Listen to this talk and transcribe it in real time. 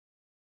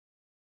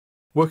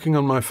Working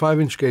on my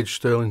 5-inch gauge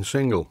Stirling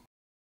single,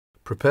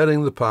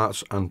 preparing the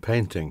parts and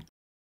painting.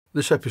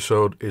 This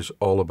episode is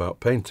all about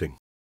painting.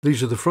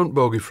 These are the front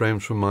bogie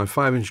frames from my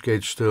 5-inch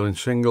gauge Stirling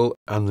single,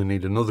 and they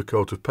need another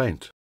coat of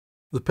paint.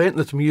 The paint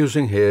that I'm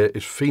using here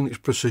is Phoenix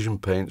Precision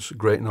Paints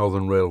Great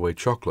Northern Railway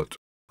Chocolate.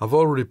 I've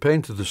already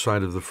painted the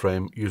side of the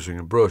frame using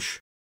a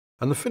brush,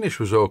 and the finish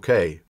was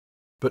okay,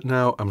 but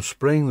now I'm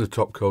spraying the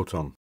top coat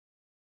on.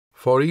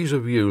 For ease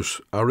of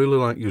use, I really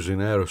like using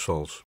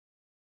aerosols.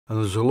 And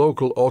there's a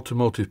local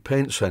automotive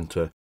paint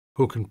centre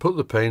who can put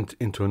the paint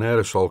into an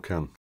aerosol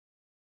can.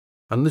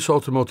 And this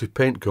automotive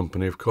paint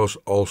company, of course,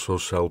 also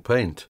sell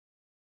paint.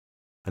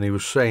 And he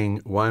was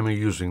saying, why am I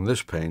using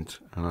this paint?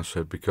 And I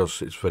said,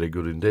 because it's very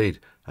good indeed,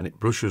 and it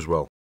brushes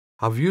well.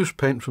 I've used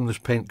paint from this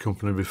paint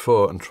company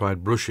before and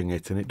tried brushing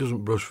it, and it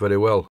doesn't brush very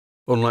well,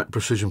 unlike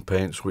Precision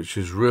Paints, which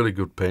is really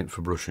good paint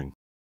for brushing.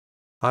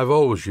 I've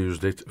always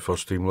used it for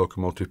steam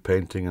locomotive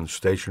painting and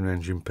stationary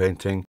engine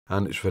painting,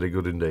 and it's very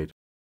good indeed.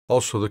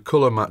 Also, the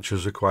colour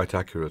matches are quite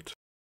accurate.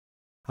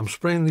 I'm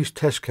spraying these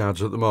test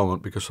cards at the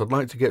moment because I'd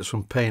like to get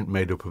some paint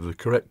made up of the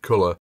correct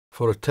colour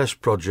for a test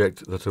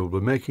project that I'll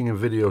be making a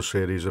video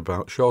series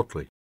about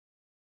shortly.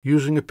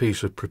 Using a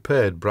piece of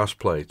prepared brass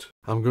plate,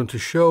 I'm going to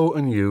show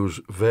and use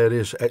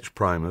various etch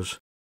primers,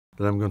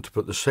 then I'm going to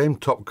put the same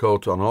top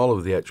coat on all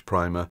of the etch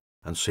primer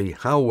and see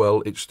how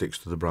well it sticks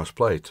to the brass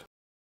plate.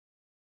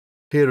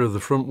 Here are the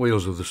front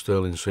wheels of the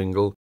Stirling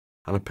single,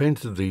 and I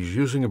painted these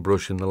using a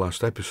brush in the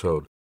last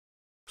episode.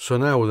 So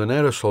now with an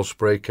aerosol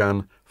spray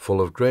can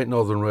full of Great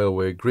Northern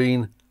Railway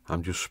green,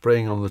 I'm just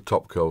spraying on the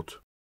top coat.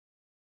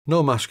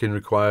 No masking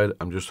required,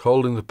 I'm just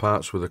holding the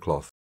parts with a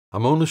cloth.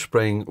 I'm only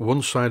spraying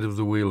one side of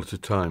the wheel at a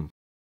time.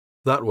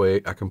 That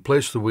way I can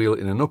place the wheel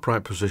in an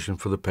upright position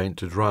for the paint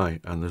to dry,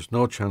 and there's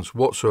no chance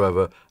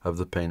whatsoever of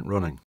the paint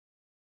running.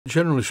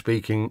 Generally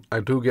speaking,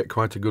 I do get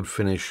quite a good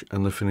finish,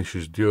 and the finish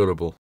is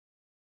durable.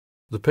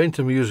 The paint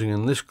I'm using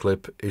in this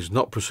clip is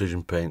not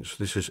Precision Paints,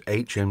 this is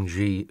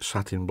HMG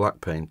Satin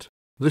Black paint.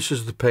 This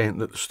is the paint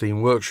that the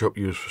Steam Workshop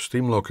use for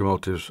steam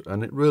locomotives,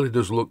 and it really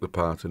does look the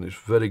part, and it's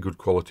very good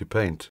quality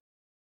paint.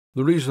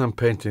 The reason I'm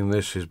painting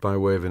this is by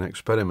way of an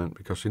experiment,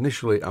 because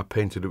initially I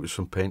painted it with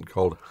some paint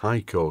called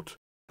High Coat.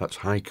 That's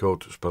High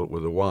Coat spelt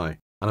with a Y.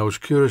 And I was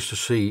curious to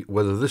see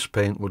whether this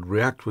paint would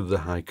react with the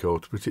High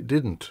Coat, but it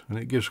didn't, and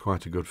it gives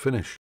quite a good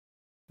finish.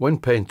 When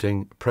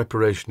painting,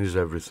 preparation is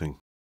everything.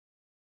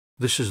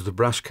 This is the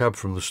brass cab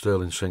from the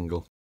Stirling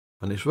single,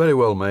 and it's very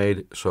well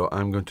made, so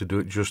I'm going to do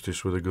it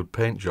justice with a good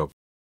paint job.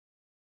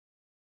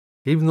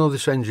 Even though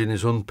this engine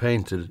is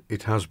unpainted,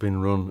 it has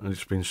been run and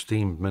it's been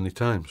steamed many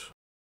times.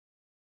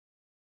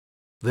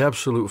 The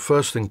absolute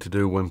first thing to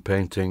do when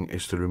painting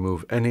is to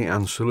remove any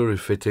ancillary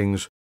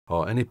fittings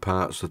or any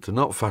parts that are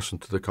not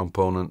fastened to the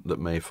component that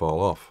may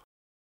fall off.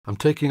 I'm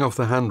taking off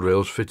the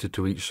handrails fitted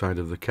to each side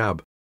of the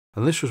cab,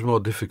 and this was more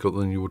difficult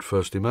than you would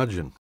first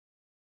imagine.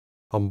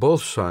 On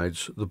both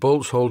sides, the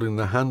bolts holding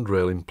the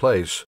handrail in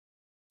place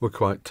were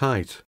quite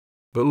tight.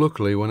 But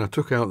luckily, when I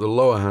took out the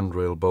lower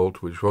handrail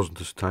bolt, which wasn't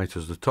as tight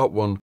as the top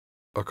one,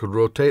 I could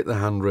rotate the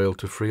handrail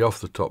to free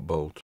off the top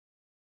bolt.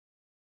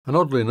 And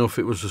oddly enough,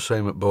 it was the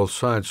same at both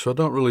sides, so I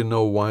don't really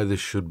know why this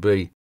should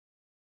be.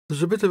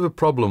 There's a bit of a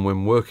problem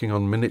when working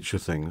on miniature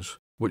things,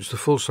 which the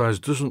full size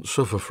doesn't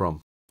suffer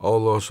from,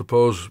 although I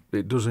suppose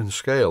it does in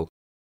scale.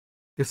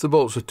 If the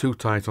bolts are too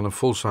tight on a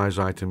full-size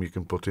item, you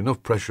can put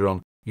enough pressure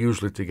on,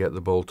 usually to get the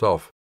bolt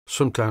off,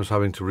 sometimes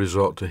having to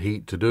resort to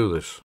heat to do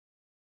this.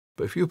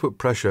 But if you put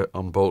pressure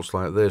on bolts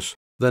like this,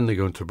 then they're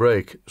going to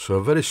break, so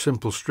a very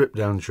simple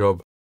strip-down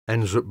job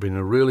ends up being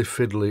a really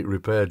fiddly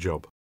repair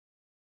job.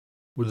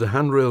 With the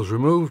handrails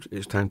removed,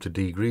 it's time to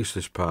degrease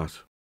this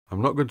part.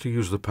 I'm not going to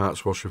use the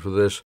parts washer for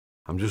this,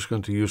 I'm just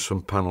going to use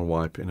some panel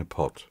wipe in a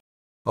pot.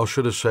 Or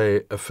should I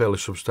say, a fairly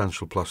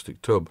substantial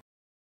plastic tub.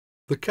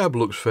 The cab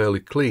looks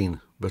fairly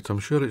clean, but I'm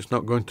sure it's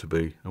not going to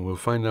be, and we'll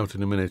find out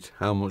in a minute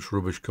how much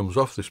rubbish comes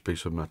off this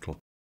piece of metal.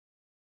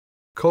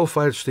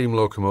 Coal-fired steam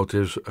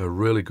locomotives are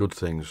really good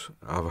things.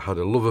 I've had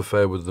a love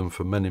affair with them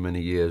for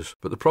many years,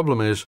 but the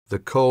problem is the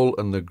coal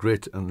and the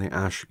grit and the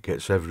ash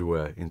gets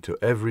everywhere, into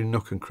every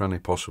nook and cranny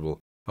possible.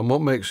 And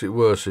what makes it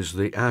worse is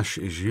the ash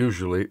is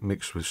usually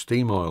mixed with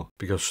steam oil,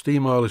 because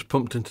steam oil is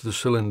pumped into the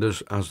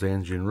cylinders as the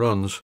engine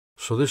runs,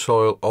 so this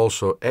oil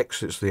also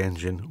exits the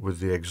engine with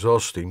the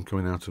exhaust steam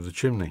coming out of the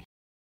chimney.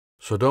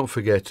 So don't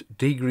forget,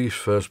 degrease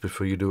first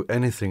before you do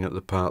anything at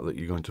the part that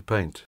you're going to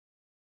paint.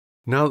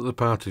 Now that the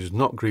part is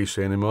not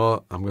greasy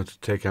anymore, I'm going to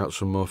take out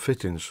some more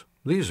fittings.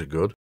 These are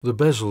good. The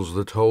bezels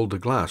that hold the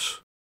glass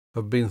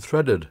have been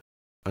threaded,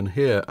 and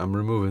here I'm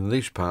removing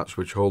these parts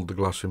which hold the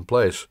glass in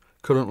place.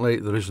 Currently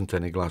there isn't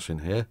any glass in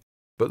here,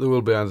 but there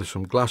will be either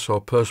some glass or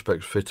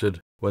perspex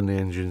fitted when the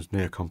engine's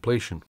near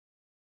completion.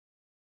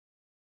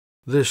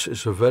 This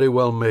is a very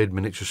well made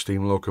miniature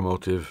steam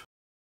locomotive.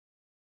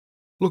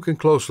 Looking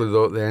closely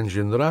though at the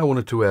engine, there are one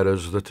or two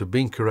errors that have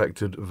been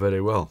corrected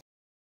very well.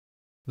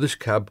 This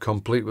cab,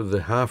 complete with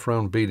the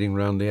half-round beading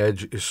round the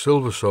edge, is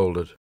silver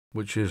soldered,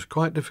 which is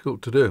quite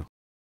difficult to do.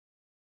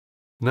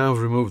 Now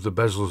I've removed the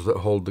bezels that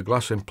hold the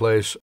glass in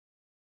place,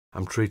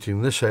 I'm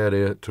treating this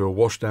area to a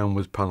wash down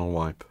with panel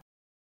wipe.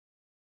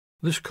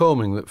 This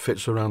combing that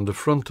fits around the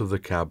front of the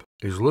cab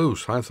is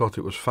loose. I thought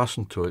it was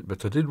fastened to it,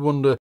 but I did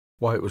wonder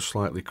why it was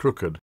slightly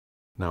crooked.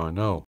 Now I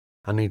know.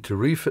 I need to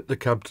refit the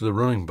cab to the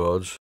running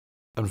boards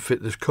and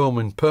fit this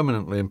combing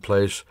permanently in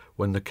place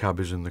when the cab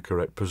is in the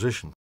correct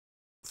position.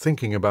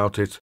 Thinking about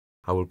it,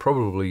 I will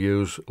probably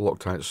use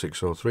Loctite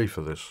 603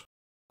 for this.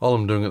 All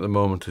I'm doing at the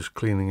moment is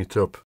cleaning it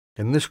up.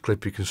 In this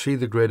clip you can see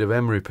the grade of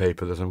emery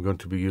paper that I'm going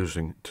to be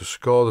using to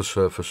score the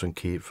surface and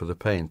key it for the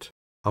paint.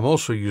 I'm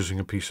also using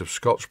a piece of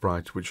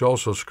Scotch-Brite which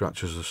also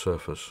scratches the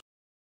surface.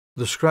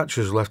 The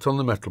scratches left on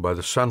the metal by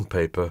the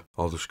sandpaper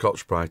or the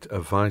Scotch-Brite are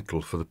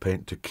vital for the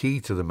paint to key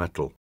to the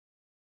metal.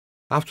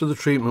 After the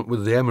treatment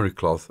with the emery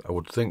cloth, I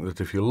would think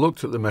that if you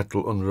looked at the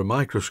metal under a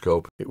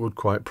microscope, it would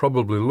quite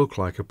probably look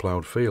like a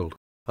ploughed field,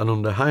 and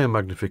under higher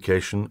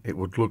magnification it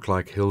would look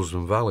like hills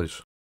and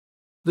valleys.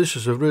 This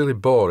is a really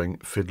boring,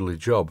 fiddly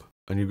job,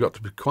 and you've got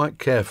to be quite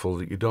careful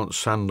that you don't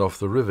sand off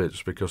the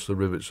rivets because the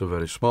rivets are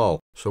very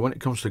small, so when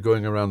it comes to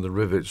going around the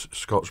rivets,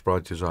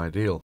 Scotch-Brite is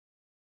ideal.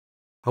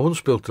 I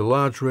once built a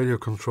large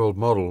radio-controlled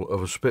model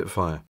of a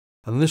Spitfire,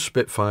 and this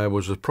Spitfire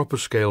was a proper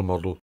scale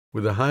model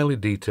with a highly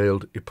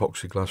detailed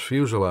epoxy glass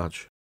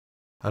fuselage.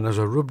 And as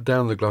I rubbed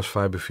down the glass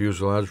fibre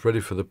fuselage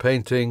ready for the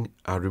painting,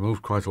 I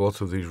removed quite a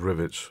lot of these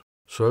rivets.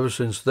 So ever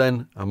since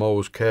then, I'm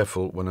always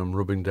careful when I'm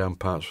rubbing down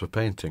parts for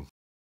painting.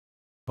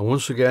 And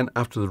once again,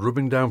 after the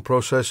rubbing down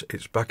process,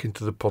 it's back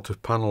into the pot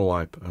of panel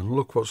wipe, and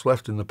look what's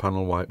left in the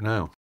panel wipe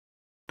now.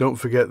 Don't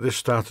forget this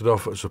started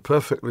off as a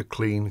perfectly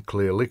clean,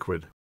 clear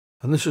liquid.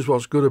 And this is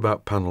what's good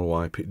about panel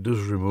wipe, it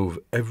does remove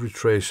every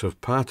trace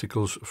of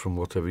particles from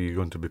whatever you're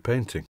going to be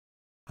painting.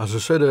 As I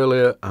said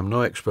earlier, I'm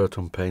no expert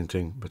on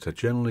painting, but I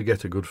generally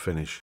get a good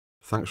finish.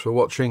 Thanks for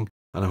watching,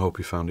 and I hope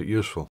you found it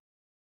useful.